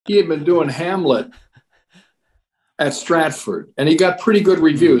he had been doing Hamlet at Stratford, and he got pretty good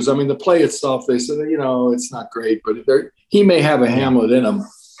reviews. I mean, the play itself, they said, it's not great, but he may have a Hamlet in him.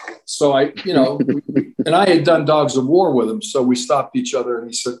 So and I had done Dogs of War with him, so we stopped each other, and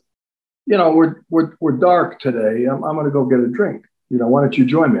he said, we're dark today. I'm going to go get a drink. Why don't you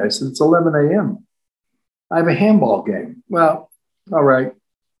join me? I said, it's 11 a.m. I have a handball game. Well, all right.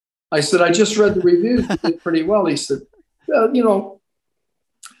 I said, I just read the reviews. You did pretty well. He said, when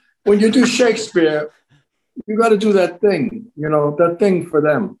you do Shakespeare, you got to do that thing, that thing for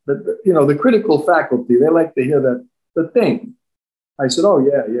them. The critical faculty, they like to hear the thing. I said, oh,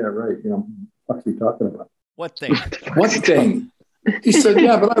 yeah, right. What's he talking about? What thing? What thing? He said,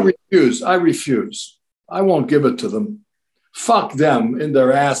 yeah, but I refuse. I won't give it to them. Fuck them in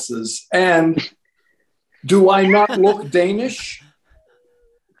their asses. And do I not look Danish?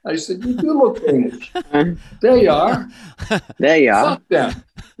 I said, you do look Danish. There you are. There you are. Fuck them.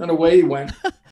 And away he went.